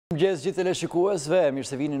Mëngjes gjithë teleshikuesve, mirë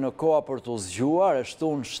se vini në Koha për të zgjuar. Është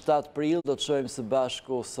unë 7 prill, do të shohim së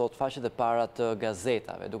bashku sot faqet e para të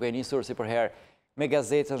gazetave. Duke nisur si përherë me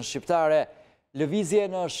gazetën shqiptare, lëvizje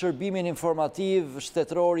në shërbimin informativ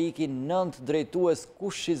shtetëror iki 9 drejtues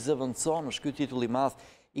kush i zëvendëson, është ky titulli i madh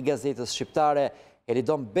i gazetës shqiptare.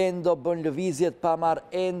 Elidon Bendo bën lëvizjet pa marrë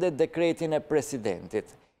ende dekretin e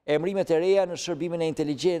presidentit. Emrimet e reja në shërbimin e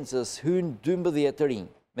inteligjencës hyn 12 të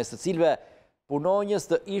rinj, mes të cilëve punonjës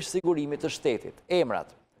të ish sigurimit të shtetit. Emrat,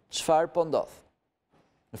 çfarë po ndodh?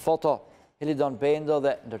 Në foto, Elidon Bendo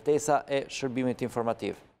dhe ndërtesa e shërbimit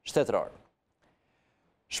informativ shtetëror.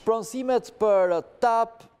 Shpronësimet për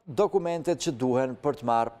TAP, dokumentet që duhen për të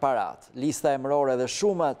marrë parat. Lista emërore dhe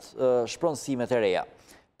shumat shpronësimet e reja.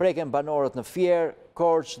 Preken banorët në Fier,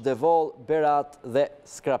 Korç, Devol, Berat dhe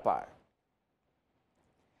Skrapar.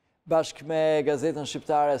 Bashkë me gazetën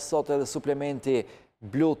shqiptare, sot edhe suplementi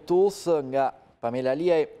Bluetooth nga Pamela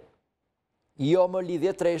Liaj, jo më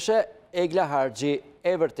lidhje treshe, Egla Hargji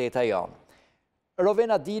e vërteta jonë.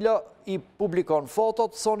 Rovena Dilo i publikon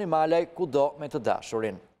fotot, Soni Malaj kudo me të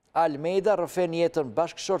dashurin. Almeida rrëfen jetën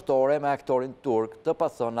bashkëshortore me aktorin turk të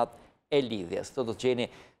pathonat e lidhjes. Të do të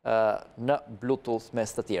gjeni në Bluetooth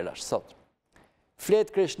mes të tjerash sot. Flet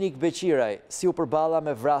Kreshnik Beqiraj, si u përballa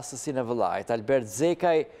me vrasësin e vëllait. Albert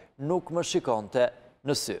Zekaj nuk më shikonte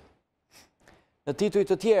në sy. Në tituj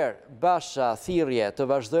të tjerë, Basha, thirrje të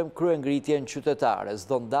vazhdojmë kryengritjen qytetare,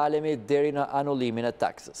 s'do ndalemi deri në anullimin e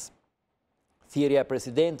taksës. Thirrja e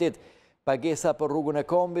presidentit, pagesa për rrugën e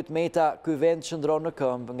Kombit, meta ky vend qëndron në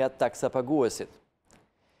këmbë nga taksa paguesit.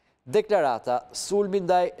 Deklarata, sulmi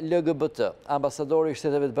ndaj LGBT, ambasadori i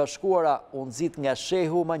Shteteve të Bashkuara u nxit nga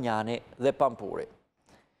Shehu, Manjani dhe Pampuri.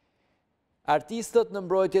 Artistët në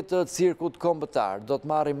mbrojtje të cirkut kombëtar do të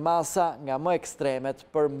marrin masa nga më ekstremet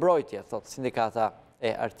për mbrojtje, thot sindikata e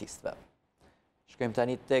artistëve. Shkojmë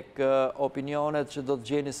tani tek opinionet që do të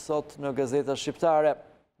gjeni sot në gazeta shqiptare,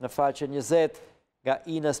 në faqen 20 nga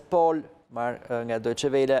Ines Pol, nga Deutsche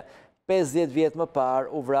Welle, 50 vjet më parë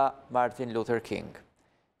u vra Martin Luther King.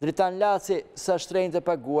 Dritan Laci, sa shtrenjtë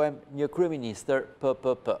paguajmë një kryeministër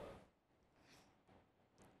PPP.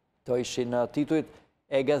 To ishin titujt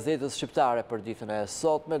e gazetës shqiptare për ditën e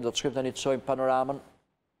sotme. Do të shkojmë tani të shohim panoramën.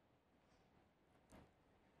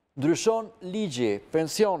 Ndryshon ligji,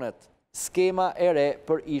 pensionet, skema e re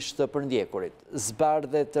për ish të përndjekurit.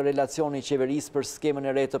 Zbardhet relacioni i qeverisë për skemën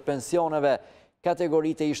e re të pensioneve,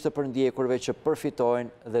 kategoritë e ish të përndjekurve që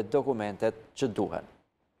përfitojnë dhe dokumentet që duhen.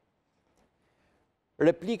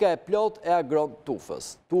 Replika e plot e agron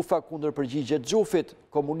Tufës. Tufa kundër përgjigjet Xhufit,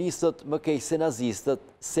 komunistët më kej se nazistët,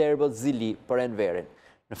 serbët zili për Enverin.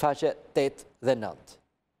 Në faqe 8 dhe 9.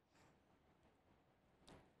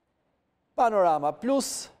 Panorama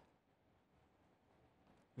Plus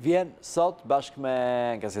vjen sot bashkë me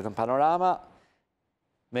gazetën Panorama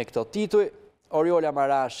me këto tituj. Oriola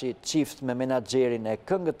Marashi qift me menaxherin e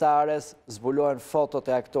këngëtares, zbulohen fotot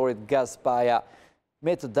e aktorit Gazpaja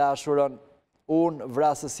me të dashurën, unë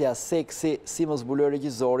vrasësja seksi si më zbuloi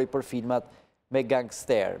regjizori për filmat me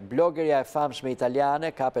gangster. Blogerja e famshme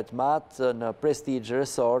italiane kapet mat në Prestige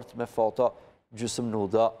Resort me foto gjysmë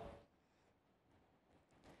nudo.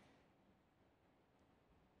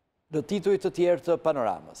 Në tituj të tjerë të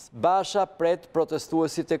panoramës. Basha pret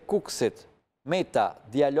protestuesit e Kuksit. Meta,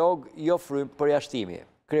 dialog jo frym për jashtimi.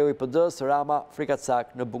 Kreu i PD-s Rama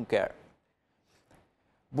frikacak në bunker.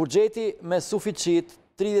 Buxheti me suficit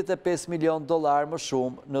 $35 milion më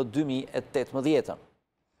shumë në 2018.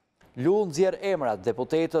 Lu nxjerr emrat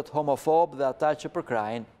deputetët homofob dhe ata që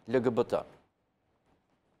përkrajnë LGBT.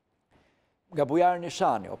 Nga Bujar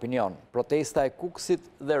Nishani, opinion, protesta e Kuksit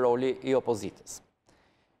dhe roli i opozitës.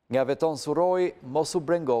 Nga Veton Suroi, mos u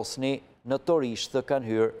brengosni, në Torishtë kanë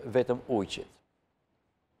hyrë vetëm ujqit.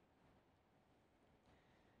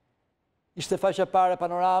 Ishte faqja pare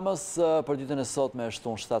panoramës për ditën e sotme, është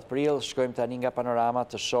unë 7 prill. Shkojmë tani nga panorama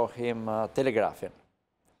të shohim Telegrafin.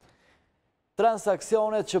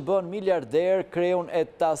 Transaksionet që bën miliarder kreun e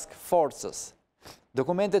task forces.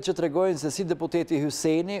 Dokumentet që tregojnë se si deputeti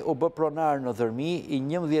Hyseni u bë pronar në dhërmi i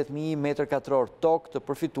 11.000 m2 tokë të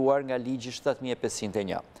përfituar nga ligji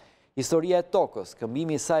 7501. Historia e tokës,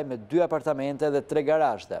 këmbimi i saj me 2 apartamente dhe 3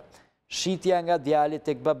 garazhe, shitja nga djali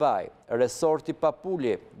tek babai, resorti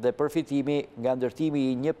Papuli dhe përfitimi nga ndërtimi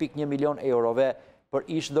i 1.1 milion eurove për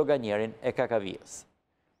ish doganjerin e Kakavijës.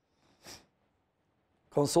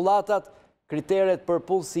 Konsulatat, kriteret për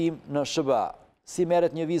punësim në SBA. Si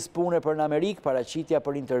merret një vizë pune për në Amerikë, paraqitja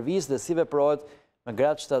për intervistë dhe si veprohet me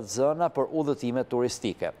gratë shtatzëna për udhëtime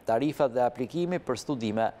turistike. Tarifat dhe aplikimi për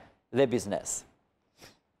studime dhe biznes.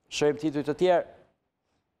 Shohim tituj të tjerë.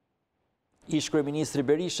 Ish kryeministri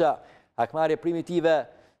Berisha, hakmarrje primitive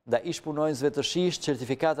nda ish punonjësve të SHISH,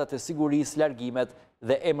 certifikatat e sigurisë, largimet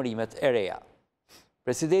dhe emërimet e reja.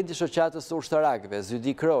 Presidenti shoqatës së ushtarakëve,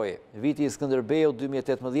 Zydi Kroi, viti Skënderbeu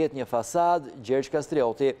 2018, një fasad, Gjergj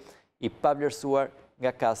Kastrioti, i pavlerësuar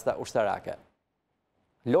nga kasta ushtarake.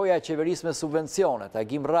 Loja e qeverisë me subvencionet,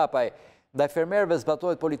 Agim Rapaj, ndaj fermerëve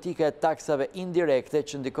zbatohet politika e taksave indirekte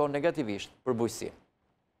që ndikon negativisht për bujqësinë.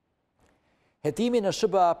 Hetimi në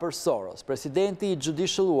SBA për Soros, presidenti i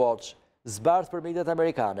Judicial Watch zbardh për mediat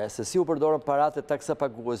amerikane se si u përdorën paratë e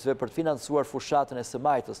taksapaguesve për të financuar fushatën e së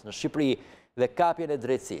Majtës në Shqipëri dhe kapjen e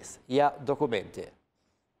drejtësisë. Ja dokumenti.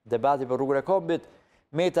 Debati për rrugën e kombit,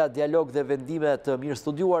 meta, dialog dhe vendime të mirë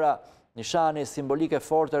studiuara, nishani simbolike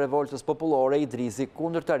forte e revoltës popullore i Idrizi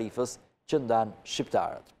kundër tarifës që ndan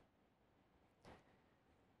shqiptarët.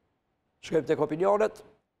 Shkojmë tek opinionet.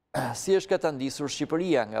 Si është katandisur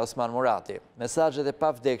Shqipëria nga Osman Murati? Mesazhet e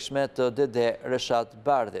pavdekshme të Dede Reshat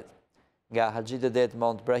Bardhit nga Haxhi Dedet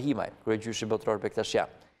Mont Brahimaj, kryegjyshi botror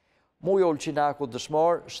Bektashian. Mujo Ulqinaku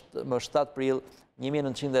dëshmor më 7 prill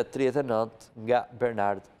 1939 nga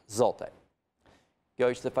Bernard Zotaj.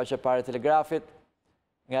 Kjo ishte faqja e parë e Telegrafit.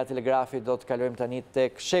 Nga Telegrafi do të kalojmë tani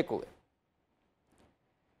tek Shekulli.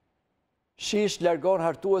 SHISH largon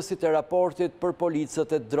hartuesit e raportit për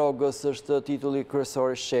policët e drogës, është titulli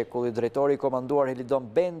kryesor i Shekullit. Drejtori i komanduar Helidon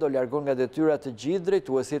Bendo largon nga detyra të gjithë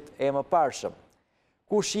drejtuesit e mëparshëm.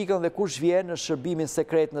 Kush ikën dhe kush vjen në shërbimin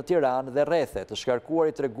sekret në Tiranë dhe rrethe, të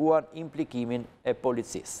shkarkuarit treguan implikimin e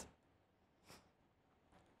policisë.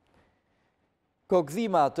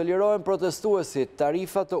 Kokdhima, të lirohen protestuesit,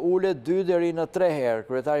 tarifa të ulet 2 deri në 3 herë.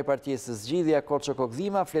 Kryetari i Partisë Zgjidhja Koço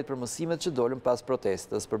Kokdhima flet për mësimet që dolën pas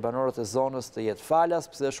protestës. Për banorët e zonës të jetë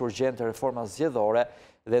falas, pse është urgjente reforma zgjedhore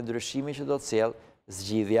dhe ndryshimi që do të sjellë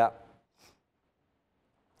zgjidhja.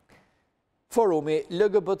 Forumi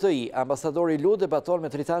LGBTI, ambasadori Lu debaton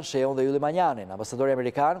me Tritan Sheun dhe Ylli Manjanin. Ambasadori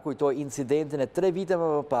amerikan kujtoi incidentin e 3 vite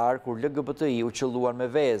më parë kur LGBTI u qelluan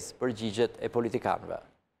me vezë përgjigjet e politikanëve.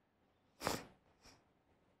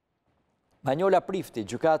 Manjola Prifti,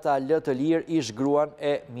 gjykata lë të lirë ish gruan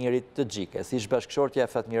e Mirit të Gjikës. Ish bashkëshortja e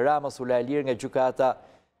Fatmir Ramës u la e lirë nga gjykata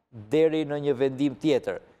deri në një vendim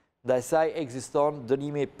tjetër. Ndaj saj ekziston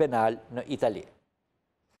dënimi penal në Itali.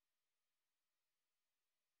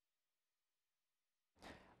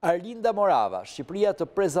 Arlinda Morava, Shqipëria të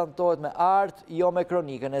prezantohet me art, jo me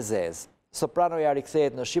kronikën e zezë. Sopranoja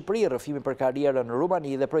rikthehet në Shqipëri, rrëfimi për karrierën në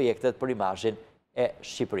Rumani dhe projektet për imazhin e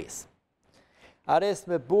Shqipërisë. Arrest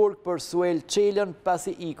me burg për Suel Qelën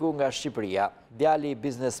pasi iku nga Shqipëria. Djali i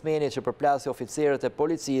biznesmenit që përplasi oficerët e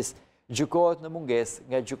policisë gjykohet në mungesë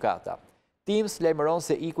nga gjykata. Teams lajmëron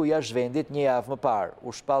se iku jashtë vendit një javë më parë, u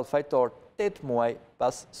shpall fajtor 8 muaj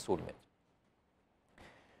pas sulmit.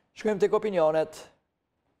 Shkojmë tek opinionet.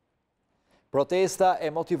 Protesta e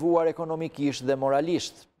motivuar ekonomikisht dhe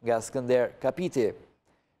moralisht nga Skënder Kapiti.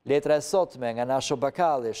 Letra e sotme nga Nasho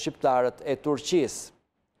Bakalli, shqiptarët e Turqisë.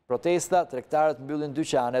 Protesta, tregtarët mbyllin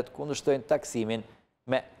dyqanet, kundërshtojnë taksimin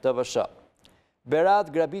me TVSH. Berat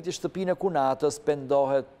grabiti shtëpinë e Kunatës,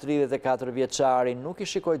 pendohet 34 vjeçari, nuk i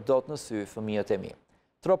shikoj dot në sy fëmijët e mi.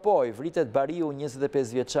 Tropoj, vritet bariu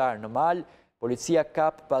 25 vjeçar në mal, policia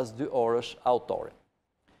kap pas 2 orësh autorin.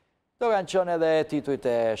 Do kanë qenë edhe titujt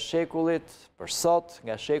e Shekullit për sot,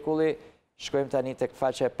 nga Shekulli. Shkojmë tani tek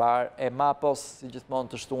faqja e parë e Mapos, si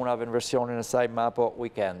gjithmonë të shtunave në versionin e saj Mapo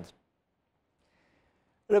Weekend.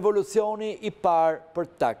 Revolucioni i parë për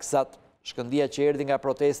taksat. Shkëndia që erdhi nga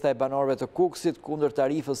protesta e banorëve të Kukësit kundër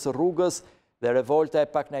tarifës së rrugës dhe revolta e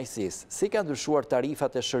paknajësisë. Si kanë ndryshuar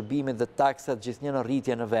tarifat e shërbimit dhe taksat gjithnjë në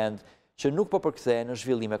rritje në vend që nuk po përkthehen në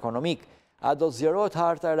zhvillim ekonomik? A do zgjerohet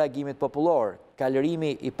harta e reagimit popullor,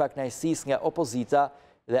 kalërimi i paknajësisë nga opozita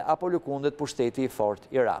dhe apo lëkundet pushteti i fortë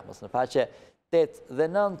i Ramës? Në faqe 8 dhe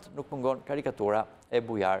 9 nuk mungon karikatura e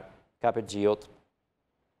Bujar Kapexhiut.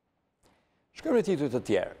 Shkojmë në titujt të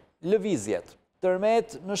tjerë. Lëvizjet,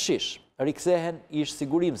 tërmet në Shish, rikthehen ish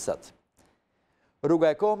sigurimsat. Rruga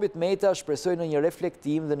e kombit Meta shpresoi në një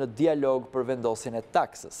reflektim dhe në dialog për vendosjen e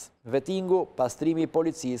taksës. Vetingu, pastrimi i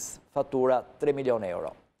policisë, fatura 3 milion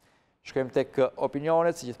euro. Shkojmë tek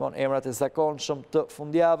opinionet, si gjithmonë emrat e zakonshëm të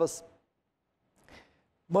fundjavës.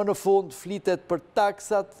 Më në fund flitet për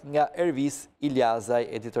taksat nga Ervis Iljazaj,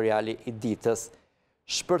 editoriali i Ditës.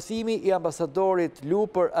 Shpërthimi i ambasadorit Lu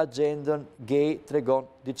për agendën gay tregon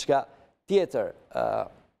diçka tjetër.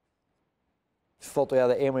 Fotoja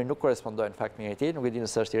dhe emri nuk korespondojnë fakt me njëri, nuk e di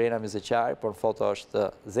nëse është Irena Mizeqari, por në foto është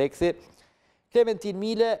Zekthi. Klementin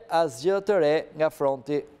Mile, asgjë të re nga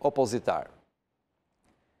fronti opozitar.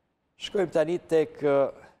 Shkojmë tani tek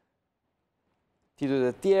titujt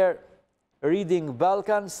e tjerë. Reading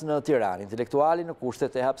Balkans në Tiranë, intelektuali në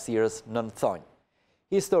kushtet e hapësirës nën thonjë.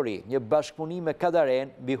 Histori, një bashkëpunim me Kadaren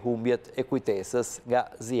mbi humbjet e kujtesës nga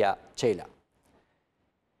Zia Qela.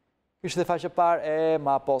 Kishte faqe parë e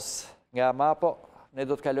Mapos. Nga Mapo, ne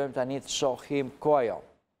do të kalojmë tani të shohim Koha.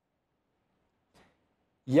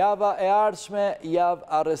 Java e ardhshme, javë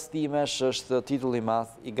arrestimesh është titulli i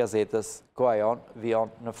madh i gazetës Koha, vijon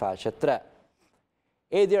në faqe 3.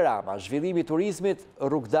 Edi Rama, zhvillimi i turizmit,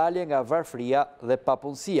 rrugdalje nga varfëria dhe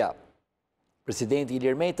papunësia. Presidenti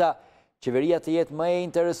Ilir Meta, qeveria të jetë më e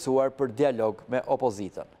interesuar për dialog me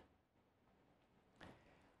opozitën.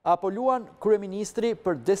 Apo luan kryeministri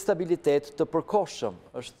për destabilitet të përkohshëm,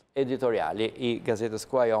 është editoriali i gazetës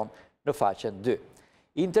Koha në faqen 2.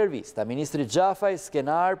 Intervista, ministri Gjafaj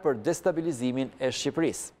skenar për destabilizimin e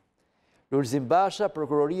Shqipërisë. Lulzim Basha,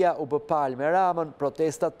 prokuroria u bë palë me Ramën,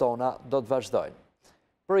 protestat tona do të vazhdojnë.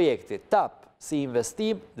 Projekti TAP si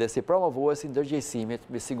investim dhe si promovues i ndërgjegjësimit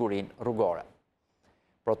mbi sigurinë rrugore.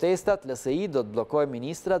 Protestat LSI do të blokojë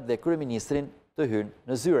ministrat dhe kryeministrin të hynë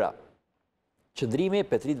në zyra. Qëndrimi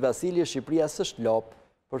Petrit Vasili, Shqipëria s'është lop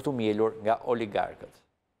për të mielur nga oligarkët.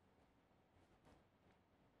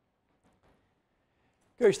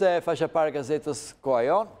 Kjo ishte faqja parë gazetës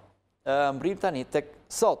Koha. Mbrim tani tek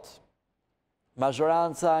sot.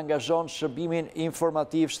 Mazhoranca angazhon shërbimin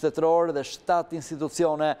informativ shtetëror dhe 7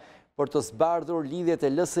 institucione për të zbardhur lidhjet e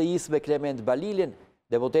LSI-s me Klement Balilin.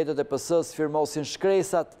 Deputetët e PS-s firmosin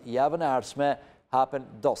shkresat, javën e ardhshme hapen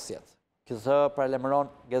dosjet. Këtë paralajmëron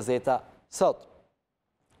gazeta Sot.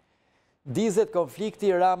 Dizet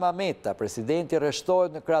konflikti Rama-Meta, presidenti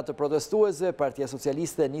rreshtohet në krah të protestuesve, Partia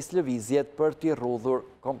Socialiste nis lëvizjet për t'i rrudhur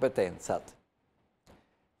kompetencat.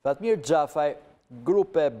 Fatmir Gjafaj,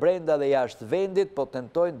 grupe brenda dhe jashtë vendit po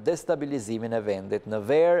tentojnë destabilizimin e vendit. Në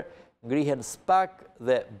Verë ngrihen SPAK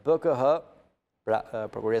dhe BKH, pra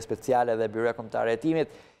Prokuria Speciale dhe Byroja Kombëtare e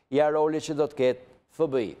Hetimit, ja roli që do të ketë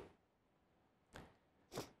FBI.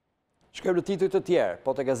 Shkojmë në titujt të tjerë,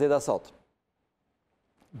 po të gazeta Sot.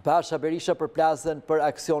 Basha Berisha përplasën për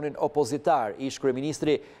aksionin opozitar, ish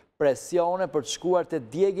kryeministri presione për të shkuar te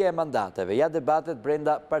djegja e mandateve, ja debatet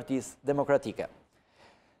brenda Partisë Demokratike.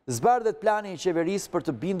 Zbardhet plani i qeverisë për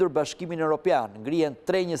të bindur Bashkimin Evropian, ngrihen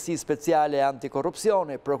 3 njësi speciale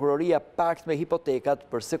antikorrupsioni, prokuroria pakt me hipotekat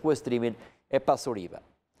për sekuestrimin e pasurive.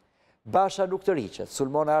 Basha nuk të riqet,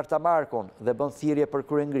 sulmon Artamarkun dhe bën thirrje për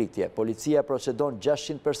kryengritje. Policia procedon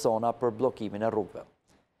 600 persona për bllokimin e rrugëve.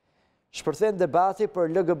 Shpërthen debati për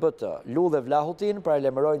LGBT, Lu dhe Vlahutin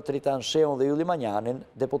paralajmërojnë Tritan Sheun dhe Ylli Manjanin,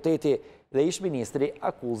 deputeti dhe ish-ministri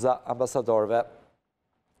akuza ambasadorëve.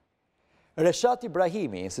 Reshat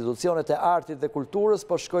Ibrahimi, institucionet e artit dhe kulturës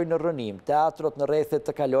po shkojnë në rënim, teatrot në rrethet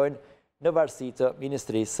të kalojnë në varësi të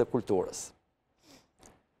Ministrisë së Kulturës.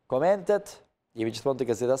 Komentet, jemi gjithmonë të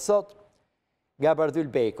gazeta Sot, nga Bardhyl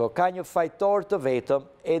Beko, ka një fajtor të vetëm,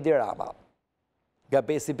 Edi Rama. Nga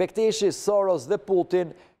Besi Bekteshi, Soros dhe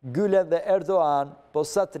Putin, Gülen dhe Erdoğan, po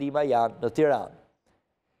satrima janë në Tiranë.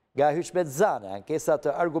 Nga Hyçmet Zane, ankesa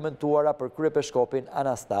të argumentuara për kryepeshkopin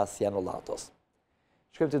Anastas Janollatos.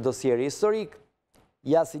 Shkojmë të dosieri historik,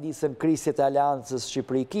 ja si nisën krisjet e aleancës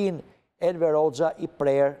Shqipëri-Kinë, Enver Hoxha i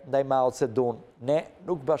prerë ndaj Mao Zedong, ne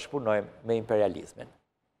nuk bashkëpunojmë me imperializmin.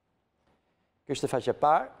 Kjo është faqe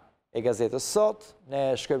parë e gazetës Sot, ne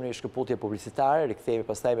shkojmë në një shkëputje publicitare, rikthehemi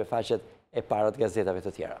pastaj me faqet e para të gazetave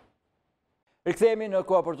të tjera. Rikthehemi në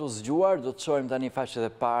Koha për të zgjuar, do të shohim tani faqet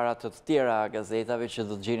e para të tjera gazetave që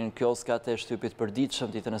do të gjenin kioskat e Shtypit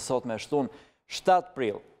përditshëm ditën e sotme shtunë 7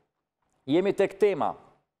 prill. Jemi tek tema.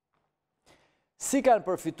 Si kanë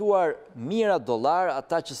përfituar mijëra dollar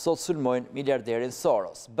ata që sot sulmojnë miliarderin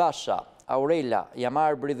Soros? Basha, Aurela,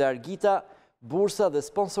 Jamar Bridhargita, bursa dhe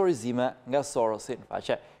sponsorizime nga Sorosin,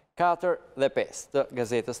 faqe 4 dhe 5 të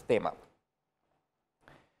gazetës Tema.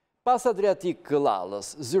 Pas Adriatik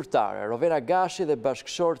Këllallës, zyrtare, Rovena Gashi dhe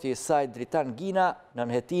bashkëshorti i saj Dritan Gina në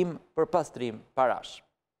nënhetim për pastrim parash.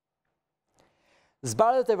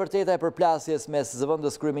 Zbardhet e vërteta e përplasjes mes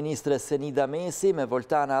zëvendës kryeministre Senida Mesi me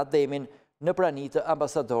Voltana Ademin në prani të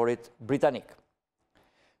ambasadorit britanik.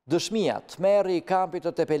 Dëshmia, tmerri i kampit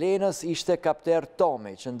të Tepelenës ishte kapter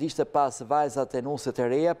Tomi, që ndiqte pas vajzat e nuset e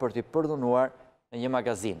reja për t'i përdhunuar në një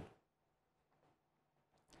magazin.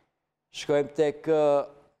 Shkojmë tek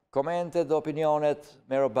komentet dhe opinionet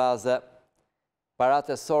me robaze,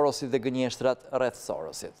 parate Sorosit dhe gënjeshtrat rreth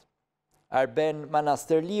Sorosit. Arben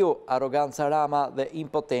Manasterliu, aroganca Rama dhe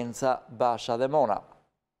impotenca Basha dhe Mona.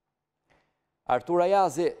 Artur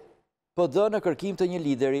Ajazi, PD në kërkim të një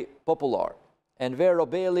lideri popullor. Enver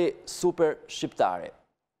Robeli, super shqiptari.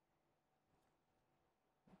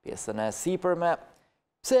 Pjesën e sipërme,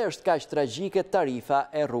 Pse është kaq tragjike tarifa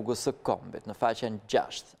e rrugës së Kombit? Në faqen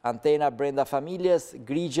 6. Antena brenda familjes,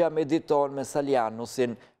 grigja mediton me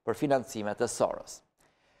Salianusin për financimet e Soros.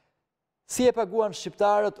 Si e paguan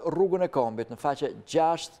shqiptarët rrugën e Kombit? Në faqe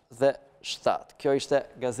 6 dhe 7. Kjo ishte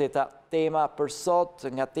gazeta Tema për sot.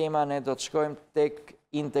 Nga Tema ne do të shkojmë tek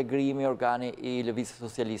integrimi, organi i Lëvizjes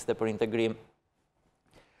Socialiste për integrim.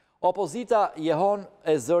 Opozita jehon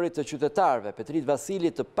e zërit të qytetarëve, Petrit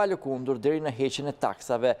Vasili të palëkundur deri në heqjen e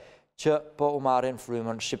taksave që po u marrin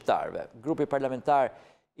frymën shqiptarëve. Grupi parlamentar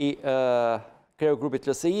i Kreogrupit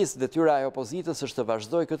LSI-s, detyra e opozitës është të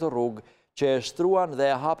vazhdojë këtë rrugë që e shtruan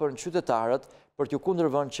dhe e hapën qytetarët për t'u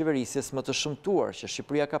kundërvënë qeverisjes më të shëmtuar që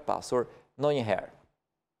Shqipëria ka pasur ndonjëherë.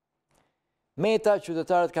 Meta,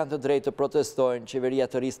 qytetarët kanë të drejtë të protestojnë, qeveria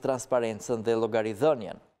të rrisë transparencën dhe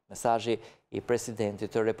llogaridhënien. Mesazhi i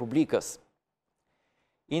presidentit të Republikës.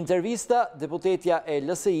 Intervista deputetja e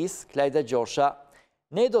LSI-s, Klajda Gjosha,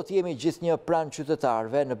 ne do t'jemi gjithnjë pranë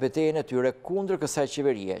qytetarëve në betejën e tyre kundër kësaj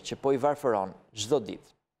qeverie që po i varfëron çdo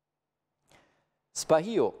ditë.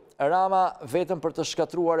 Spahiu, Rama vetëm për të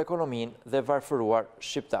shkatruar ekonominë dhe varfëruar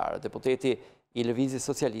shqiptarët. Deputeti i Lëvizjes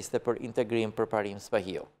Socialiste për integrim përparim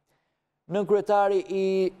Spahiu. Nënkryetari i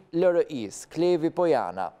LRI-s, Klevi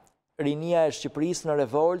Pojana, rinia e Shqipërisë në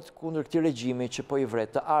revolt kundër këtij regjimi që po i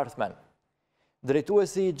vret të ardhmen.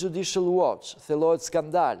 Drejtuesi i Judicial Watch, thellohet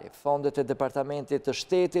skandali, fondet e departamentit të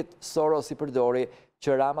shtetit, Soros i përdori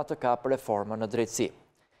që Rama të kapë reformën në drejtësi.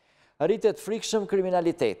 Rritet frikshëm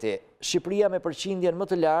kriminaliteti, Shqipëria me përqindjen më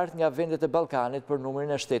të lartë nga vendet e Ballkanit për numrin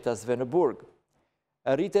e shtetasve në burg.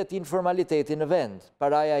 Rritet informaliteti në vend,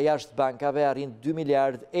 paraja jashtë bankave arrin 2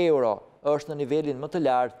 miliard euro, është në nivelin më të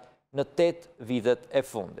lartë në 8 vitet e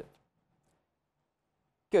fundit.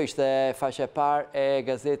 Kjo ishte faqja e parë e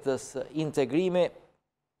gazetës Integrimi.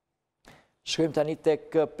 Shkojmë tani tek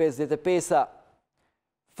 55-a.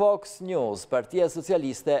 Fox News, Partia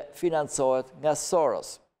Socialiste, financohet nga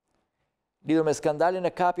Soros. Lidhur me skandalin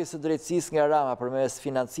e kapjes së drejtësisë nga Rama përmes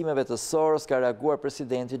financimeve të Soros, ka reaguar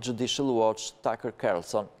presidenti Judicial Watch Tucker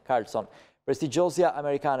Carlson. Prestigjozja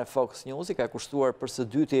amerikane Fox News i ka kushtuar për së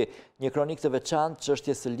dyti një kronik të veçantë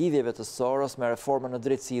çështjes së lidhjeve të Soros me reformën në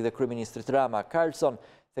drejtësi dhe kryeministrit Rama. Carlson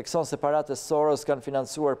thekson se paratë e Soros kanë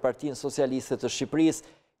financuar Partinë Socialiste të Shqipërisë.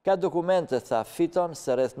 Ka dokumente, tha, fiton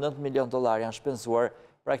se rreth 9 milion dollar janë shpenzuar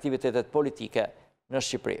për aktivitetet politike në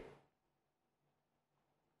Shqipëri.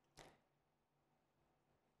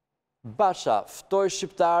 Basha ftoi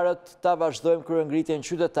shqiptarët ta vazhdojmë kryengritjen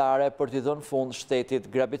qytetare për t'i dhënë fund shtetit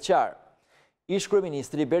grabitqar. Ish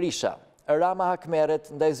kryeministri Berisha, Rama hakmerret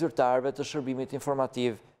ndaj zyrtarëve të shërbimit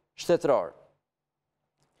informativ shtetëror.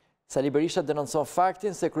 Sali Berisha denoncon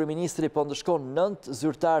faktin se kryeministri po ndëshkon 9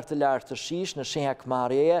 zyrtarë të lartë të shish në shenja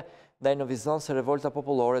hakmarrjeje, ndaj në vizon se revolta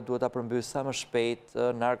popullore duhet ta përmbysë sa më shpejt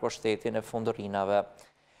narkoshtetin e fundorinave.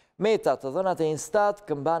 Meta, të dhënat e Instat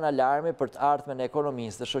këmban alarmi për të ardhmen e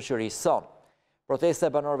ekonomisë dhe shoqërisë son. Protesta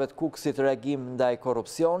e banorëve të Kukësit, reagim ndaj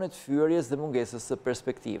korrupsionit, fyerjes dhe mungesës së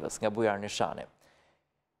perspektivës, nga Bujar Nishani.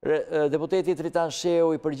 Deputeti Tritan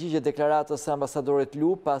Sheu i përgjigjet deklaratës së ambasadorit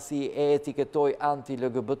Lu pasi e etiketoi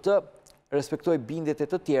anti-LGBT, respektoi bindjet e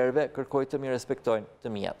të tjerëve, kërkoi të mi respektojnë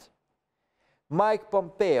të mijat. Mike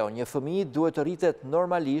Pompeo, një fëmijë duhet të rritet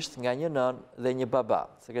normalisht nga një nën dhe një baba.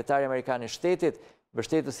 Sekretari amerikan i shtetit,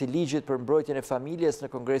 mbështetës i ligjit për mbrojtjen e familjes në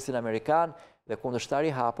Kongresin Amerikan dhe kundërshtari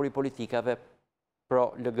i hapur i politikave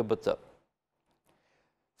pro-LGBT.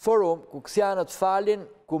 Forum, kuksianët falin,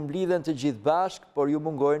 ku mblidhen të gjithë bashk, por ju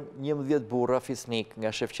mungojnë 11 burra fisnik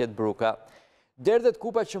nga Shefqet Bruka. Derdhet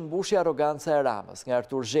kupa që mbushi arroganca e Ramës, nga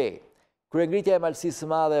Artur Zhej. Kryengritja e malësisë së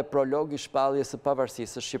madhe e prolog i shpalljes së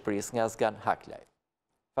pavarësisë së Shqipërisë nga Zgan Haklaj.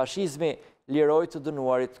 Fashizmi liroi të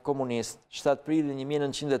dënuarit komunist. 7 prilli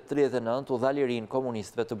 1939 u dha lirin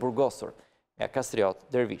komunistëve të burgosur, nga Kastriot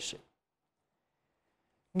Dervishi.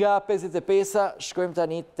 Nga 55-a, shkojmë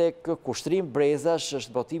tani tek kushtrim brezash,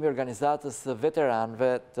 është botimi i organizatës së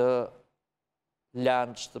veteranëve të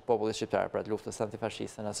lanç të popullit shqiptar, pra të luftës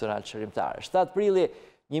antifashiste nacional çrrimtare. 7 prilli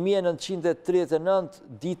 1939,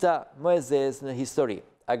 dita më e zezë në histori.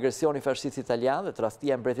 Agresioni fashist italian dhe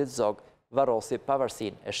tradhtia e mbretit Zog varrosi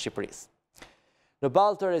pavarësinë e Shqipërisë. Në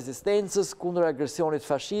balë të rezistencës kundër agresionit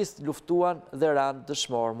fashist luftuan dhe ranë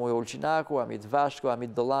dëshmor Mujo Ulqinaku, Hamid Vashko,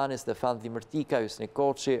 Hamid Dollani, Stefan Dimërtika, Hysni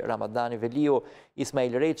Koçi, Ramadani Veliu,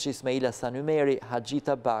 Ismail Reçi, Ismaila Sanumeri,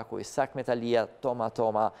 Haxhita Baku, Isak Metalia, Toma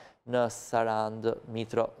në Sarand,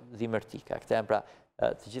 Mitro Dimërtika. Këta janë pra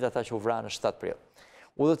të gjitha ata që u vranë në 7 prill.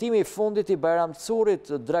 Udhëtimi i fundit i Bajram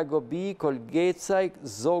Curit, Dragobi, Kolgecaj,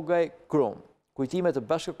 Zogaj, Krum. Kujtime të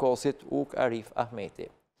bashkëkosit Uk Arif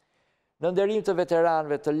Ahmeti. Në nderim të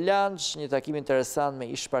veteranëve të Lanç, një takim interesant me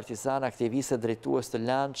ish partizan, aktiviste drejtues të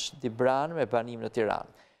Lanç, Dibran me banim në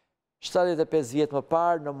Tiranë. 75 vjet më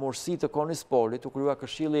parë në mursi të Konispolit u kryeua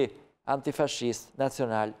Këshilli Antifashist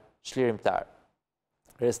Nacional Çlirimtar.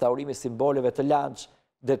 Restaurimi simboleve të Lanç,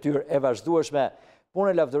 detyrë e vazhdueshme,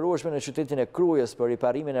 punë e lavdërueshme në qytetin e Krujës për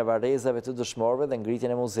riparimin e varrezave të dëshmorëve dhe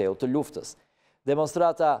ngritjen e muzeut të luftës.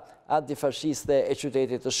 Demonstrata antifashiste e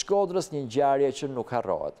qytetit të Shkodrës, një ngjarje që nuk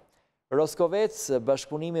harrohet. Roskovec,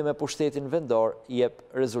 bashkëpunimi me pushtetin vendor, jep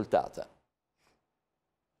rezultate.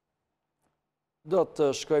 Do të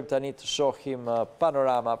shkojmë tani të shohim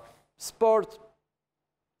panorama sport.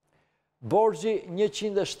 Borxhi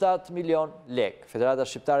 107 milion lek. Federata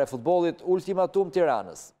Shqiptare e Futbollit ultimatum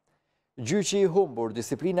Tiranës. Gjyqi i humbur,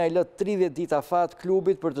 disiplina i lë 30 ditë afat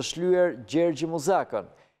klubit për të shlyer Gjergji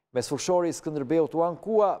Muzakën. Me sfushori Skënderbeut u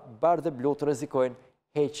ankua, bardhë e blut rrezikojnë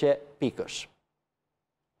heqje pikësh.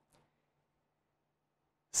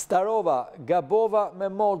 Starova, gabova me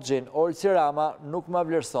Moxhin, Olci Rama nuk ma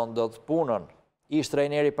vlerëson dot punën. Ish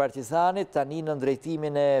trajneri Partizanit, tani në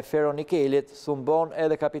drejtimin e Feronikelit, sumbon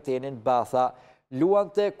edhe kapitenin Batha,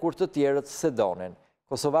 luante kur të tjerët se donin.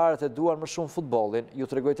 Kosovarët e duan më shumë futbollin, ju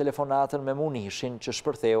tregoj telefonatën me Munishin që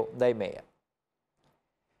shpërtheu ndaj meje.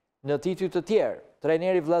 Në tituj të tjerë,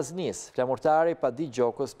 trajneri Vllaznis, flamurtari pa di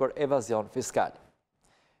gjokës për evazion fiskal.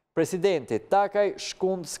 Presidenti Takaj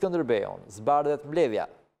shkund Skënderbeun, zbardhet mbledhja.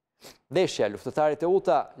 Ndeshja, luftëtarit e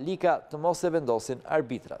UTA, lika të mos e vendosin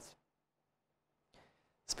arbitrat.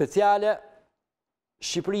 Speciale,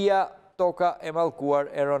 Shqipëria, toka e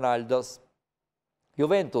mallkuar e Ronaldos.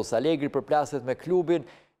 Juventus, Allegri përplaset me klubin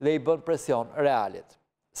dhe i bën presion Realit.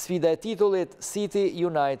 Sfida e titullit, City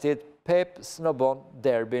United, Pep snobon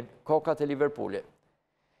derbin, kokat e Liverpoolit.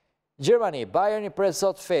 Gjermani, Bayern i pres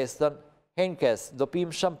sot festën, Henkes do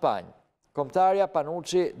pim shampanjë. Kombëtarja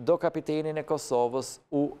Panucci do kapitenin e Kosovës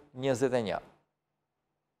U21.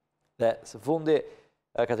 Dhe së fundi,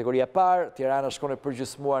 kategoria parë, Tirana shkon e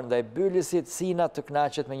përgjysmuar ndaj Bylisit, Sina të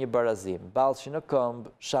kënaqet me një barazim. Ballçi në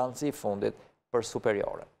këmbë, shansi i fundit për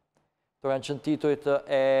superiore. Këto kanë qenë titujt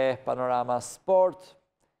e Panorama Sport.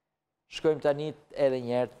 Shkojmë tani edhe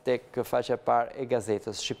një herë tek faqja e parë e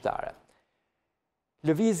gazetës shqiptare.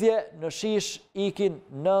 Lëvizje në shish ikin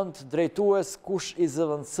 9 drejtues, kush i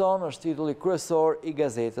zëvendëson është titulli kryesor i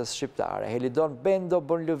gazetës shqiptare. Helidon Bendo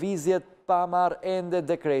bën lëvizjet pa marrë ende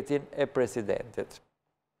dekretin e presidentit.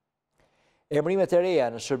 Emrimet e reja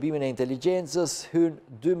në shërbimin e inteligjencës hyn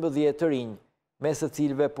 12 të rinj, mes të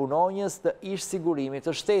cilëve punonjës të ish sigurimit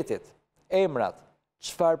të shtetit. Emrat,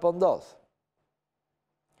 çfarë po ndodh?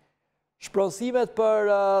 Shpronësimet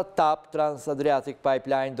për TAP, Trans-Adriatic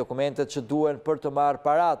Pipeline, dokumentet që duhen për të marrë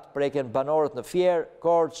parat, preken banorët në Fier,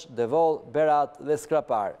 Korç, Devol, Berat dhe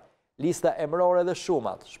Skrapar. Lista emrore dhe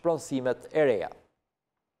shumat, shpronësimet e reja.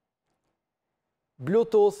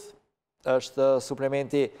 Bluetooth është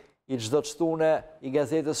suplementi i çdo çtune i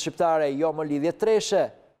gazetës shqiptare, jo më lidhje treshe,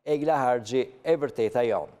 Egla Harxhi e vërteta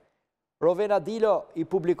jonë. Rovena Dilo i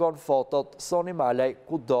publikon fotot Soni Malaj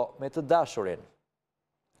kudo me të dashurin.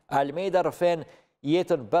 Almeida rëfen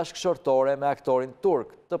jetën bashkëshortore me aktorin turk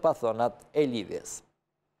të pathonat e lidhjes.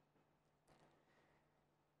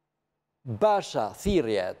 Basha,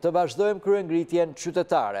 thirrje, të vazhdojmë kryengritjen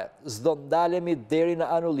qytetare, s'do ndalemi deri në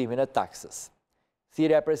anullimin e taksës.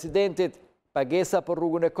 Thirrja e presidentit, pagesa për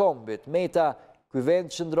rrugën e Kombit, Meta, ky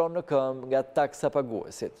vend qëndron në këmbë nga taksa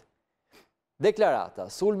paguesit. Deklarata,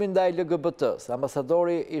 sulmi ndaj LGBT-s,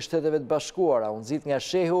 ambasadori i Shteteve të Bashkuara u nxit nga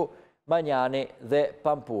shehu Manjani dhe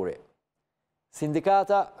Pampuri.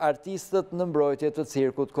 Sindikata, artistët në mbrojtje të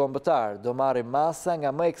cirkut kombëtar, do marrin masa nga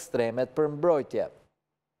më ekstremet për mbrojtje.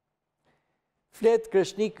 Flet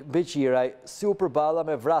Kreshnik Beqiraj, si u përballa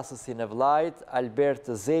me vrasësin e vllajt, Albert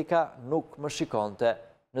Zeka nuk më shikonte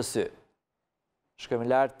në sy. Shkojmë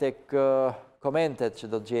lart tek komentet që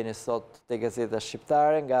do të gjeni sot te gazeta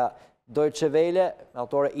shqiptare nga Deutsche Welle,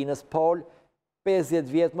 autore Ines Pol,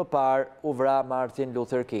 50 vjet më parë u vra Martin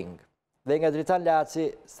Luther King. Dhe nga Dritan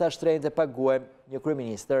Laci, sa shtrenjtë paguajmë një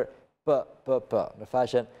kryeministër PPP në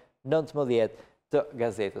faqen 19 të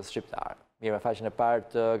gazetës shqiptare. Mirë, me faqen e parë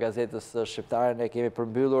të gazetës shqiptare ne kemi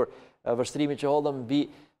përmbyllur vështrimin që hodhëm mbi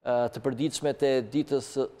të përditshme të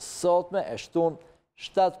ditës sotme, e shtunë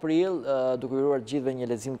 7 prill, duke uruar gjithëve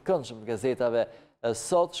një lexim këndshëm të gazetave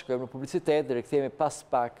sot. Shkojmë në publicitet dhe rikthehemi pas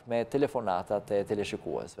pak me telefonatat e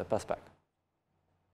teleshikuesve. Pas pak.